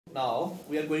Now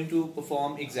we are going to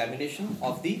perform examination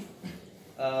of the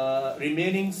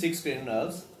remaining 6 cranial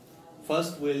nerves.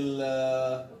 First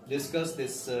we'll discuss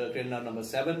this cranial nerve number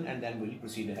 7 and then we'll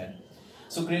proceed ahead.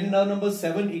 So cranial nerve number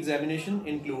 7 examination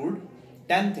include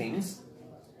 10 things.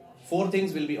 4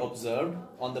 things will be observed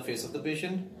on the face of the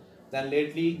patient. Then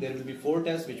lately there will be 4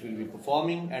 tests which we'll be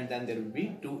performing, and then there will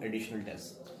be 2 additional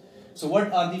tests. So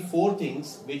what are the 4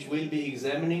 things which we'll be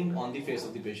examining on the face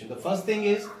of the patient? The first thing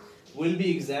is we'll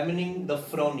be examining the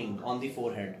frowning on the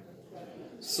forehead.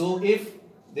 So if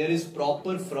there is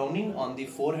proper frowning on the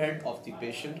forehead of the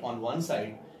patient on one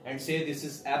side and say this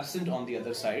is absent on the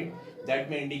other side, that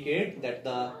may indicate that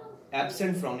the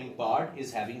absent frowning part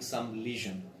is having some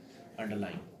lesion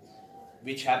underlying,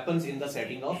 which happens in the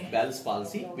setting of Bell's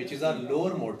palsy, which is our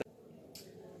lower motor.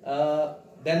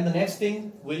 Then the next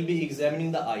thing will be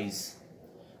examining the eyes.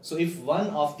 So if one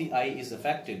of the eye is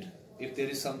affected, if there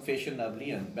is some facial nerve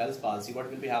lesion, Bell's palsy,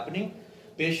 what will be happening?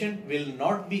 Patient will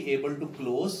not be able to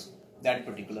close that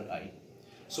particular eye.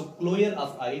 So closure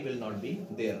of eye will not be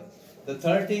there. The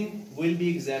third thing will be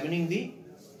examining the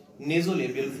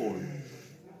nasolabial fold.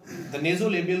 The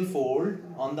nasolabial fold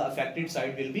on the affected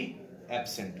side will be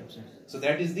absent. So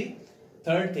that is the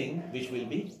third thing which we'll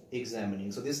be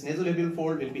examining. So this nasolabial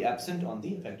fold will be absent on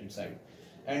the affected side.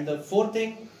 And the fourth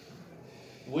thing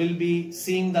will be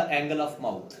seeing the angle of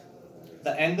mouth.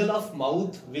 The angle of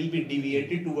mouth will be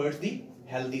deviated towards the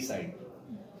healthy side.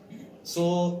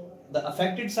 So the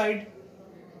affected side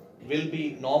will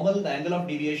be normal, the angle of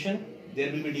deviation,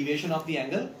 there will be deviation of the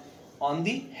angle on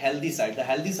the healthy side. The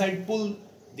healthy side pull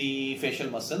the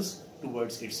facial muscles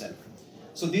towards itself.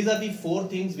 So these are the 4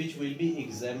 things which we'll be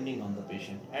examining on the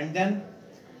patient, and then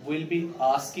we'll be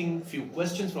asking few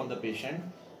questions from the patient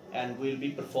and we'll be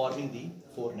performing the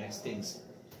 4 next things.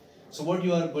 So what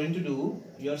you are going to do,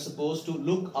 you are supposed to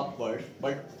look upward,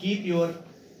 but keep your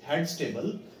head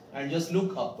stable and just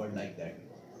look upward like that.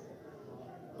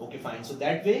 Okay, fine. So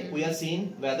that way we are seeing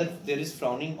whether there is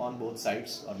frowning on both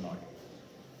sides or not.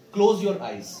 Close your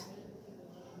eyes.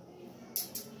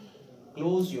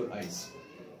 Close your eyes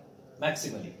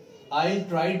maximally. I'll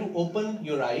try to open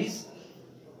your eyes.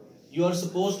 You are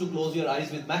supposed to close your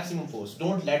eyes with maximum force.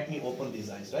 Don't let me open these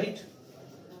eyes, right?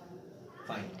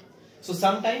 Fine. So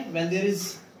sometime when there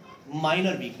is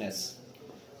minor weakness,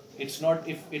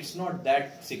 if it's not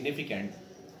that significant,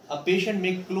 a patient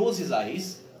may close his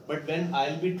eyes, but when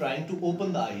I'll be trying to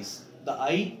open the eyes, the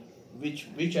eye which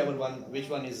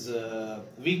one is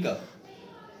weaker,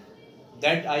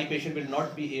 that eye patient will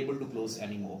not be able to close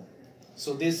anymore.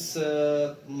 So this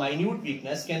minute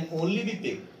weakness can only be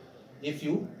picked if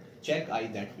you check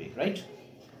eye that way, right?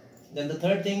 Then the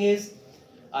third thing is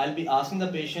I'll be asking the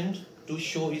patient to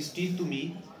show his teeth to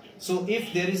me. So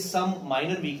if there is some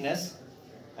minor weakness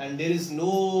and there is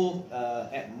no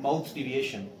mouth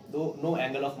deviation, no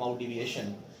angle of mouth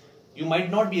deviation, you might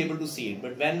not be able to see it,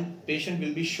 but when patient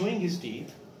will be showing his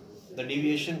teeth, the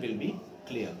deviation will be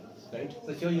clear, right?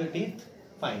 So show your teeth,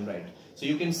 fine, right? So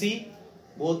you can see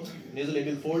both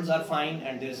nasolabial folds are fine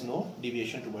and there is no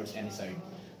deviation towards any side.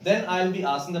 Then I will be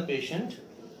asking the patient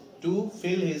to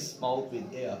fill his mouth with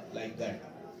air like that,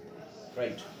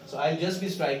 right? So I'll just be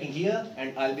striking here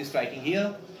and I'll be striking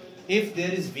here. If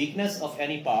there is weakness of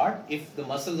any part, if the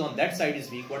muscles on that side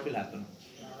is weak, what will happen?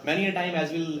 Many a time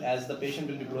as the patient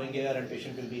will be blowing air and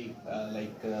patient will be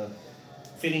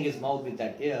filling his mouth with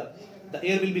that air, the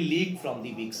air will be leaked from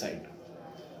the weak side.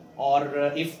 Or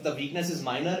if the weakness is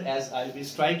minor, as I will be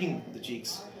striking the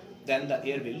cheeks, then the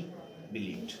air will be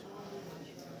leaked.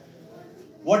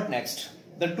 What next?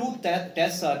 The 2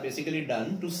 tests are basically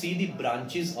done to see the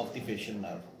branches of the facial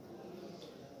nerve.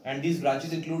 And these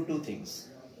branches include 2 things.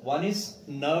 One is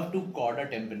nerve to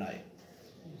chorda tympani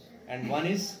and one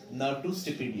is nerve to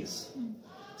stapedius.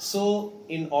 So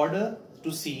in order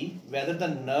to see whether the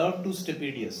nerve to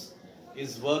stapedius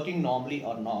is working normally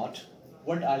or not,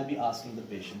 what I'll be asking the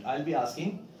patient, I'll be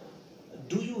asking,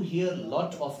 do you hear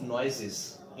lot of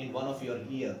noises in one of your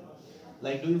ear?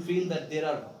 Like, do you feel that there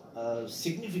are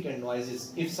significant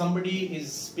noises? If somebody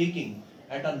is speaking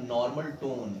at a normal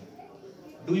tone,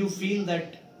 do you feel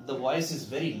that the voice is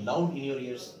very loud in your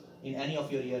ears, in any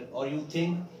of your ear, or you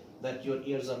think that your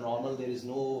ears are normal, there is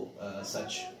no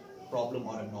such problem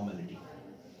or abnormality?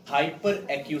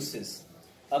 Hyperacusis.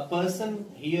 A person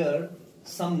hear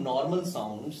some normal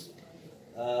sounds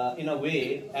in a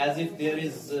way as if there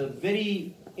is a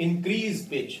very increased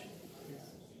pitch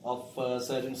of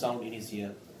certain sound in his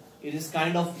ear. It is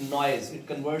kind of noise. It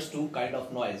converts to kind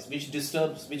of noise which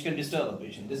can disturb a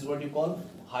patient. This is what you call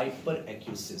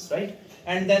hyperacusis, right?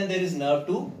 And then there is nerve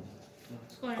to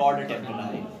chorda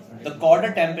tympani. The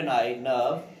chorda tympani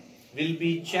nerve will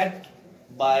be checked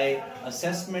by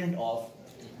assessment of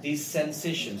the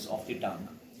sensations of the tongue.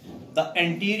 The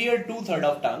anterior 2/3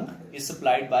 of tongue is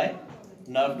supplied by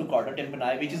nerve to chorda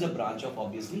tympani, which is a branch of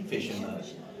obviously facial nerve.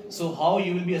 So how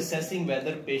you will be assessing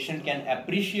whether patient can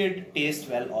appreciate taste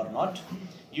well or not?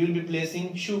 You will be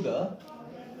placing sugar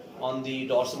on the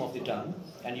dorsum of the tongue,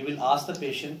 and you will ask the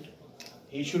patient,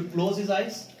 he should close his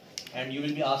eyes, and you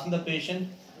will be asking the patient,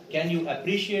 can you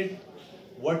appreciate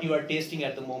what you are tasting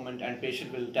at the moment? And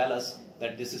patient will tell us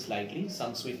that this is likely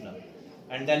some sweetener.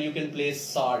 And then you can place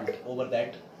salt over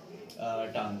that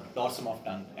tongue, dorsum of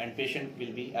tongue, and patient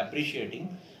will be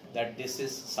appreciating that this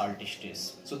is saltish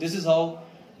taste. So this is how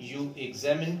you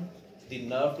examine the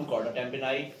nerve to chorda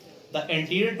tympani. The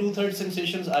anterior 2/3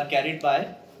 sensations are carried by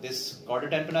this chorda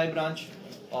tympani branch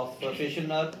of facial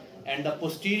nerve, and the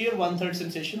posterior 1/3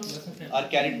 sensations are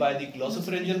carried by the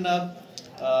glossopharyngeal nerve,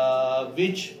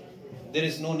 which there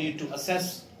is no need to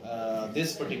assess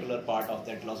this particular part of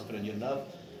that glossopharyngeal nerve.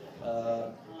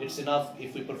 It's enough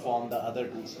if we perform the other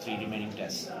 2-3 remaining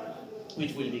tests,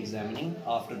 which we'll be examining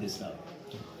after this nerve.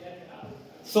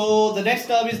 So the next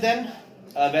nerve is then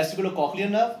vestibulocochlear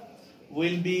nerve.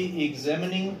 We'll be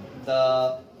examining the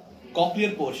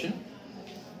cochlear portion,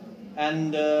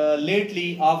 and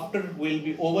lately, after we'll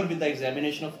be over with the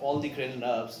examination of all the cranial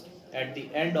nerves, at the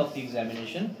end of the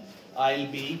examination, I'll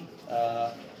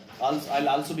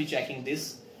also be checking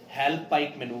this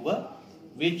Hal-Pike maneuver,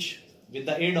 with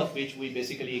the aid of which we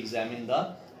basically examine the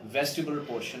vestibular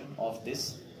portion of this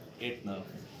 8th nerve.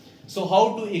 So how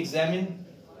to examine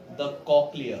the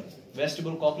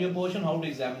vestibulocochlear portion? How to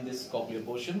examine this cochlear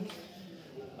portion?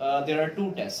 There are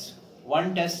 2 tests.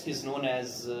 One test is known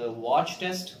as watch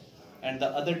test, and the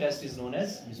other test is known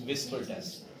as whisper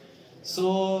test. So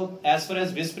as far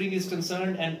as whispering is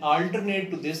concerned, an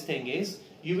alternate to this thing is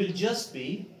you will just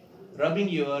be rubbing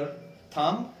your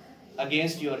thumb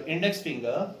against your index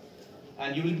finger,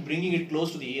 and you will be bringing it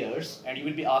close to the ears, and you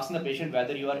will be asking the patient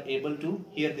whether you are able to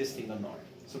hear this thing or not.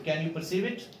 So can you perceive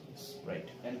it? Yes. Right.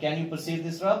 And can you perceive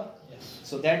this rub? Yes.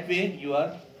 So that way you are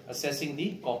assessing the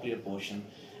cochlear portion.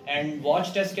 And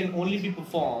watch test can only be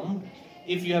performed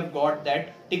if you have got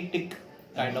that tick-tick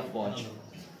kind of watch.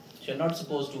 So you're not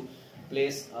supposed to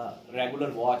place a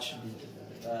regular watch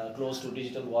close to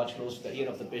digital watch, close to the ear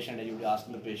of the patient, and you will be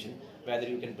asking the patient whether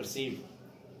you can perceive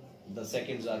the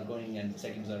seconds are going and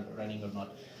seconds are running or not.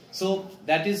 So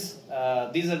that is,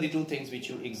 these are the 2 things which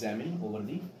you examine over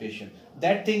the patient.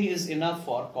 That thing is enough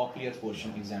for cochlear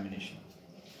portion examination.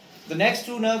 The next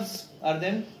 2 nerves are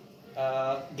then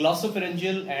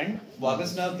glossopharyngeal and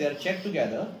vacas nerve. They are checked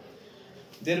together.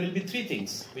 There will be 3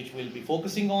 things which we'll be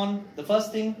focusing on. The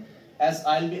first thing, as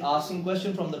I'll be asking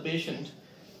question from the patient,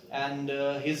 and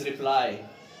his reply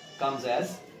comes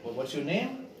as, well, what's your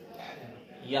name?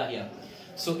 Yahya.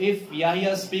 So if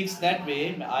Yahya speaks that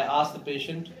way, I ask the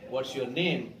patient, what's your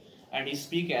name? And he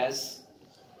speaks as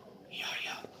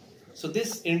Yahya. So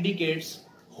this indicates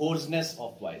hoarseness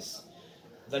of voice.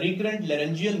 The recurrent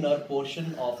laryngeal nerve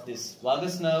portion of this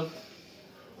vagus nerve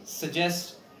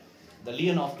suggests the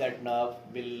lesion of that nerve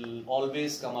will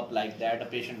always come up like that. A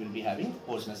patient will be having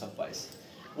hoarseness of voice.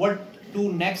 What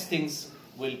 2 next things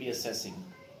we'll be assessing?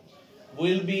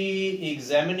 We'll be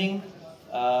examining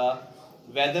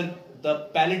whether the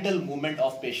palatal movement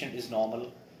of patient is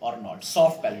normal or not,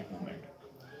 soft palate movement.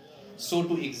 So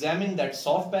to examine that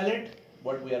soft palate,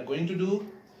 what we are going to do,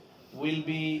 we'll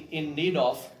be in need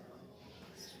of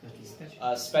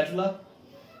spatula,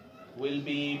 we'll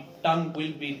be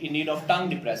in need of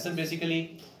tongue depressor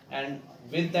basically, and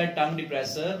with that tongue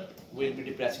depressor, we'll be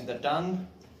depressing the tongue,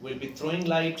 we'll be throwing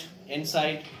light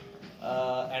inside,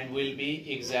 and we'll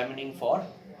be examining for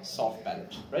soft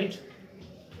palate, right?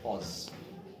 Pause.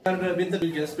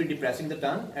 We'll just be depressing the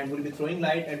tongue, and we'll be throwing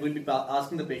light, and we'll be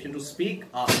asking the patient to speak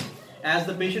ah. As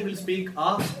the patient will speak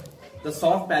ah, the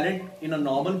soft palate in a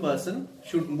normal person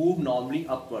should move normally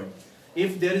upward.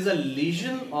 If there is a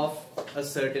lesion of a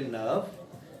certain nerve,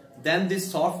 then this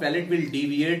soft palate will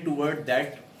deviate toward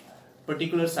that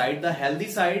particular side, the healthy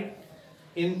side.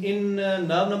 In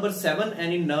nerve number 7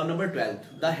 and in nerve number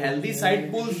 12, the healthy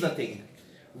side pulls the thing,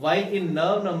 while in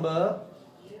nerve number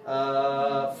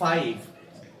 5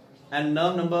 and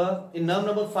nerve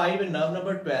number 5 and nerve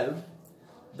number 12,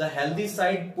 the healthy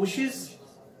side pushes,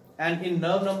 and in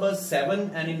nerve number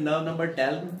 7 and in nerve number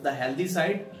 10, the healthy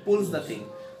side pulls the thing.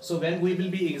 So when we will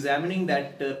be examining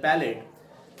that palate,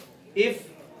 if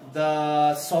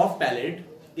the soft palate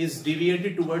is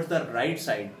deviated towards the right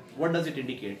side, what does it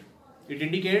indicate? It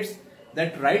indicates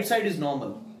that right side is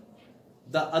normal,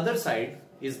 the other side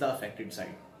is the affected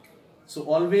side. So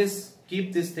always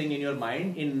keep this thing in your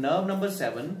mind. In nerve number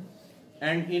 7,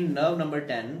 and in nerve number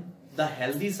 10, the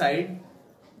healthy side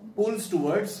pulls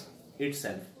towards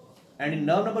itself. And in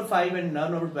nerve number 5 and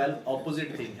nerve number 12,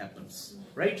 opposite thing happens,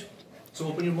 right? So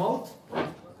open your mouth.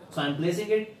 So I'm placing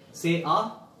it, say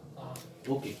ah.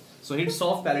 Okay. So his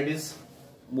soft palate is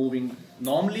moving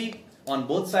normally on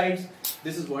both sides.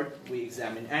 This is what we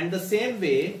examine. And the same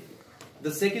way,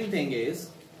 the second thing is,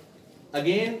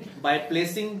 again, by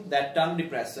placing that tongue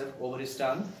depressor over his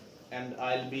tongue, and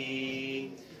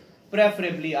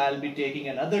preferably I'll be taking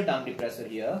another tongue depressor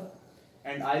here,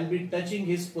 and I'll be touching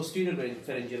his posterior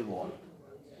pharyngeal wall.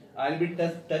 I'll be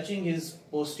touching his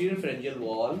posterior pharyngeal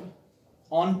wall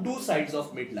on two sides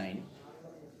of midline.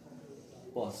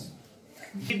 Pause.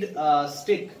 You need a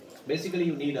stick. Basically,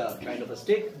 you need a kind of a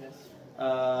stick.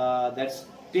 That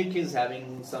stick is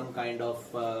having some kind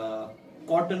of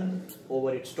cotton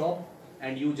over its top,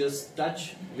 and you just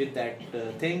touch with that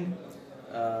thing.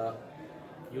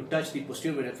 You touch the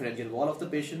posterior pharyngeal wall of the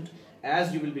patient.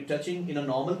 As you will be touching in a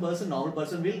normal person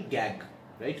will gag,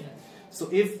 right? So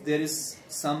if there is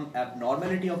some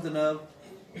abnormality of the nerve,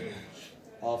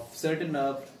 of certain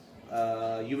nerve,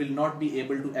 you will not be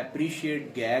able to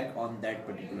appreciate gag on that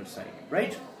particular side,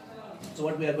 right? So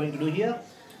what we are going to do here,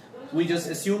 we just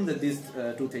assume that these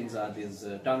two things are these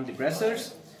tongue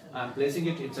depressors. I'm placing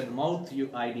it inside the mouth.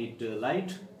 I need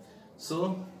light,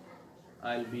 so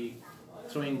I'll be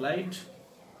throwing light,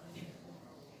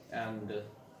 and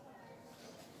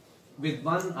with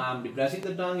one I'm depressing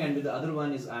the tongue, and with the other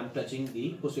one is I'm touching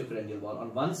the posterior pharyngeal wall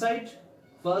on one side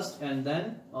first and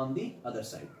then on the other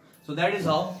side. So that is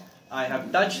how I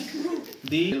have touched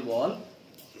the wall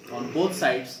on both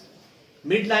sides,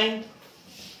 midline,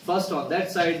 first on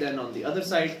that side, then on the other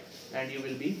side, and you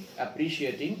will be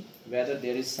appreciating whether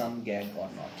there is some gag or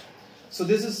not. So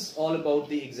this is all about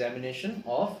the examination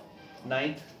of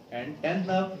 9th and 10th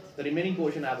nerve. The remaining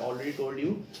portion I have already told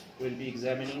you will be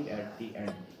examining at the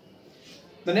end.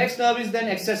 The next nerve is then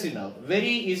accessory nerve. Very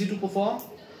easy to perform.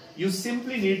 You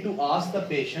simply need to ask the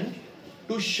patient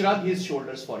to shrug his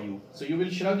shoulders for you. So you will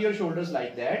shrug your shoulders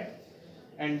like that,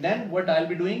 and then what I'll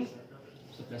be doing,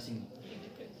 suppressing.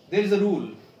 There is a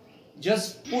rule.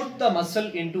 Just put the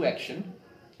muscle into action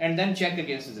and then check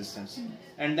against resistance,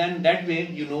 and then that way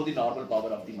you know the normal power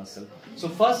of the muscle. So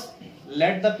first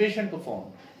let the patient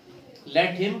perform.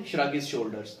 Let him shrug his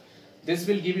shoulders. This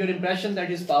will give you an impression that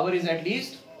his power is at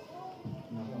least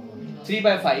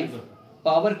 3/5.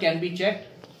 Power can be checked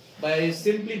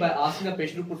simply by asking a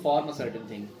patient to perform a certain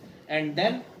thing, and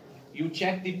then you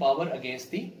check the power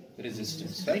against the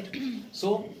resistance, right?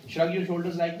 So shrug your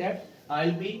shoulders like that.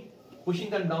 I'll be pushing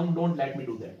them down. Don't let me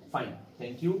do that. Fine,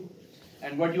 thank you.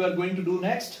 And what you are going to do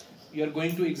next, you are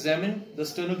going to examine the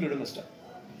sternocleidomastoid.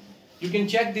 You can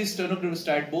check the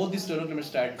sternocleidomastoid, both the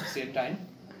sternocleidomastoid at the same time.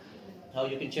 How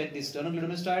you can check the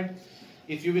sternocleidomastoid?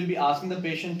 If you will be asking the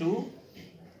patient to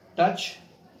touch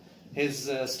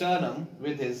his sternum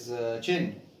with his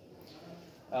chin,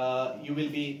 you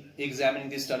will be examining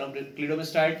the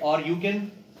sternocleidomastoid, or you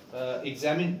can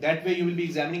examine, that way you will be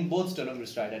examining both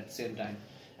sternocleidomastoid at the same time.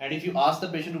 And if you ask the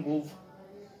patient to move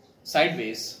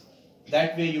sideways,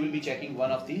 that way you will be checking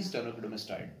one of the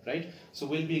sternocleidomastoid, right? So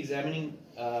we'll be examining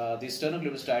the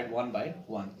sternocleidomastoid one by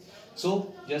one.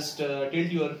 So just tilt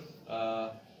your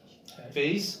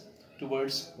face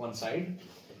towards one side.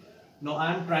 Now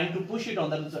I am trying to push it on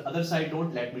the other side.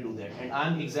 Don't let me do that. And I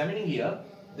am examining here.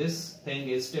 This thing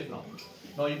is stiff now.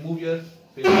 Now you move your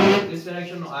face in this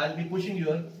direction. Now I will be pushing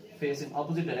your face in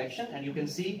opposite direction, and you can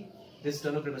see this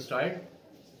sternocleidomastoid,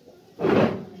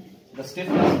 the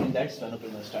stiffness in that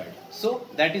sternocleidomastoid. So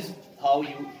that is how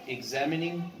you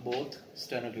examining both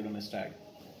sternocleidomastoid.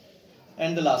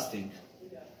 And the last thing,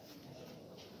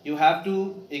 you have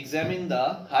to examine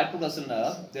the hypoglossal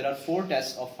nerve. There are 4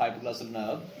 tests of hypoglossal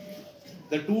nerve.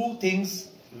 The 2 things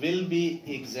will be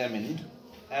examined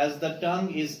as the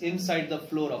tongue is inside the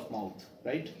floor of mouth,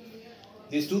 right?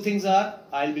 These 2 things are,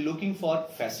 I'll be looking for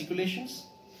fasciculations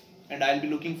and I'll be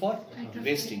looking for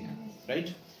wasting,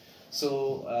 right?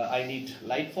 So I need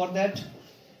light for that.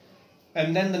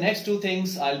 And then the next 2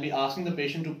 things, I'll be asking the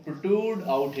patient to protrude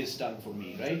out his tongue for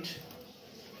me, right?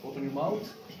 Open your mouth.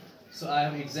 So I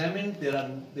have examined, there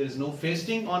is no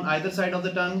fasting on either side of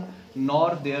the tongue,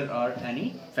 nor there are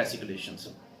any fasciculations.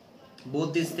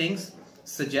 Both these things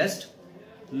suggest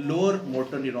lower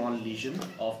motor neuron lesion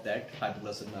of that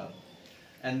hypoglossal nerve.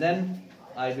 And then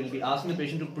I will be asking the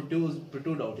patient to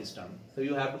protrude out his tongue. So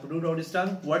you have to protrude out his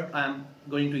tongue. What I am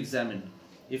going to examine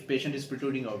if patient is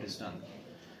protruding out his tongue.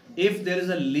 If there is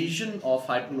a lesion of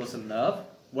hypoglossal nerve,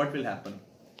 what will happen?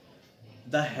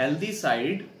 The healthy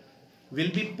side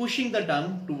will be pushing the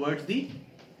tongue towards the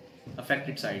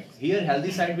affected side. Here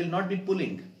healthy side will not be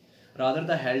pulling, rather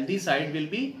the healthy side will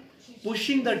be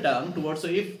pushing the tongue towards. So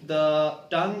if the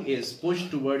tongue is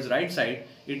pushed towards right side,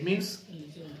 it means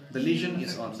the lesion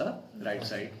is on the right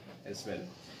side as well.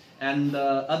 And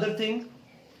the other thing,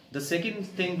 the second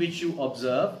thing which you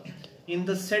observe, in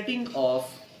the setting of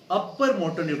upper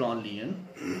motor neuron lesion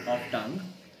of tongue,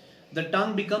 the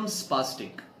tongue becomes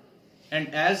spastic,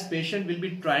 and as patient will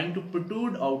be trying to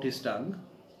protrude out his tongue,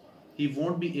 he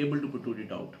won't be able to protrude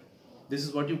it out. This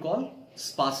is what you call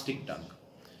spastic tongue.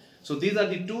 So these are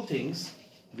the two things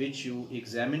which you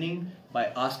examining by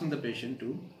asking the patient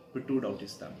to protrude out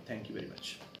his tongue. Thank you very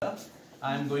much.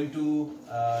 I am going to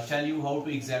tell you how to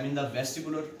examine the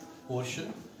vestibular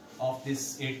portion of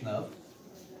this 8th nerve.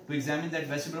 To examine that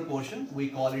vestibular portion, we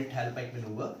call it Hallpike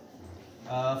maneuver.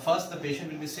 First, the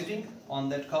patient will be sitting on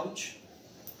that couch.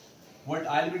 What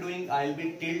I'll be doing, I'll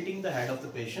be tilting the head of the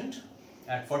patient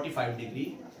at 45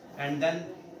 degree, and then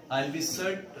I'll be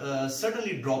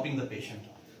certainly dropping the patient.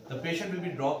 The patient will be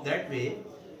dropped that way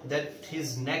that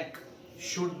his neck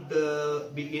should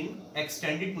be in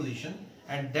extended position,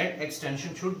 and that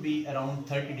extension should be around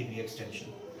 30 degree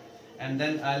extension. And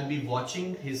then I'll be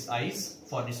watching his eyes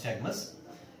for nystagmus,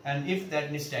 and if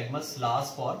that nystagmus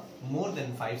lasts for more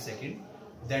than 5 seconds,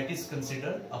 that is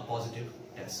considered a positive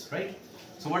test, right?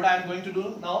 So what I am going to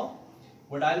do now,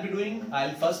 what I'll be doing,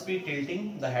 I'll first be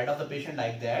tilting the head of the patient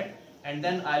like that, and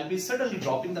then I'll be suddenly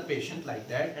dropping the patient like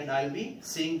that, and I'll be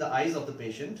seeing the eyes of the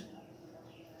patient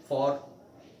for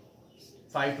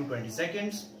 5 to 20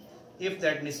 seconds. If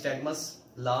that nystagmus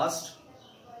lasts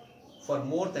for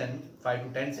more than 5 to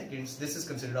 10 seconds, this is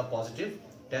considered a positive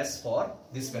test for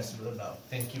this vestibular nerve.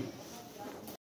 Thank you.